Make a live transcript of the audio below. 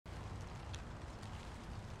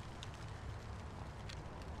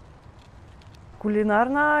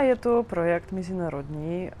Kulinárna je to projekt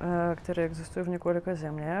mezinárodní, který existuje v několika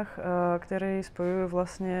zeměch, který spojuje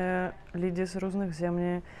vlastně lidi z různých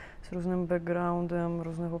zemí, s různým backgroundem,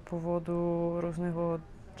 různého původu, různého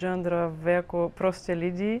gendera, věku, prostě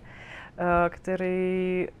lidi,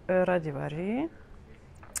 kteří rádi vaří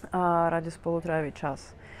a rádi spolu tráví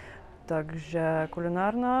čas. Takže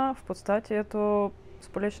kulinárna v podstatě je to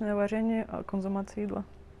společné vaření a konzumace jídla.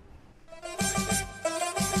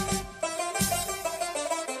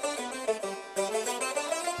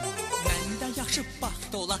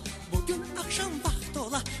 Bugün akşam vakti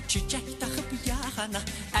ola, çiçek takıp yağana,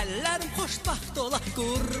 ellerim hoşbaxt ola,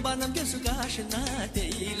 kurbanım gözü kaşına,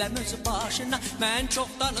 değilem özü başına, ben çok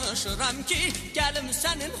danışıram ki, gelim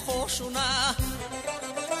senin hoşuna.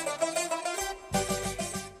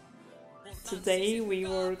 Today we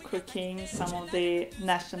were cooking some of the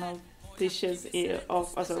national dishes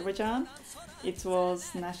of Azerbaijan. It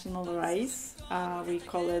was national rice, we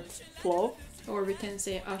call it plov. Or we can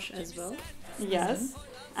say ash as well. Yes,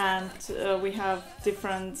 and we have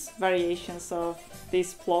different variations of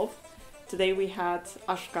this plov. Today we had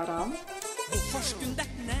ashkaram.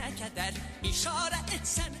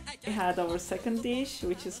 We had our second dish,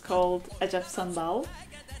 which is called ajab sandal,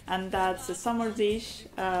 and that's a summer dish,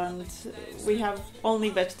 and we have only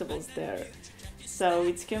vegetables there. So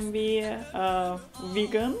it can be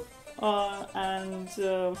vegan and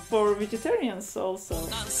for vegetarians also.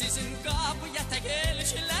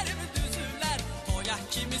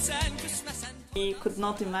 We could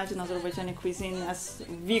not imagine Azerbaijani cuisine as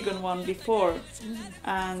vegan one before,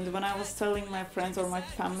 and when I was telling my friends or my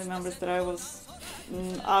family members that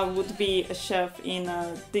I would be a chef in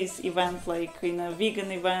this event, like in a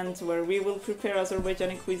vegan event where we will prepare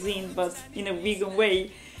Azerbaijani cuisine but in a vegan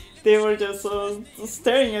way, they were just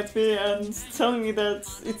staring at me and telling me that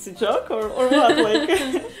it's a joke or what, like,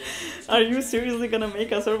 are you seriously gonna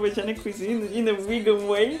make Azerbaijani cuisine in a vegan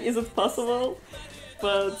way? Is it possible?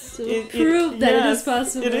 But so prove that it is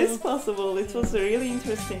possible. It is possible. It was really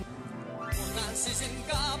interesting.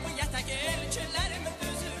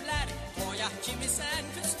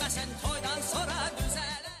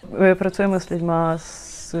 Працюємо з людьми,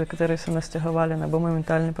 які се настягували або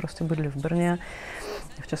моментально просто були в Брні,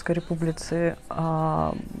 в České republice,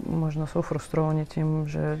 a možno jsou frustrovaní tím,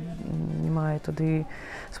 že nemají tady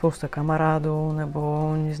spousta kamarádů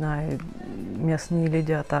nebo neznají místní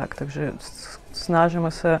lidi a tak, takže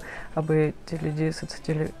snažíme se, aby ti lidi se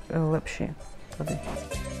cítili lepší tady.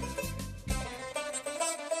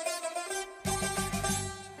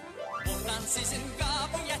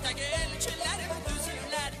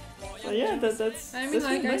 Yeah, that's. I mean,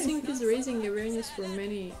 like, nice. I think it's raising awareness for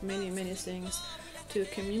many things, to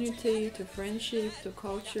community, to friendship, to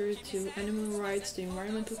culture, to animal rights, to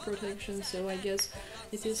environmental protection. So I guess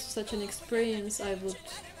it is such an experience I would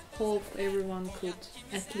hope everyone could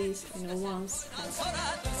at least, once have.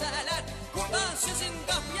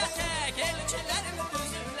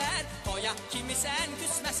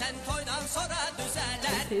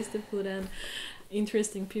 Taste the food and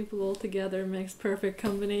interesting people all together makes perfect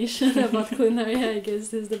combination. About culinary, I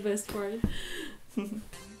guess, is the best part.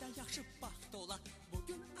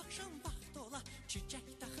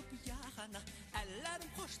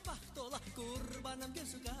 Kurbanım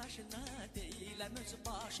gözü kaşına, değilem özü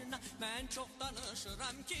başına, ben çok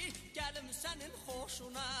danışıram ki, gelim senin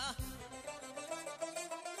hoşuna.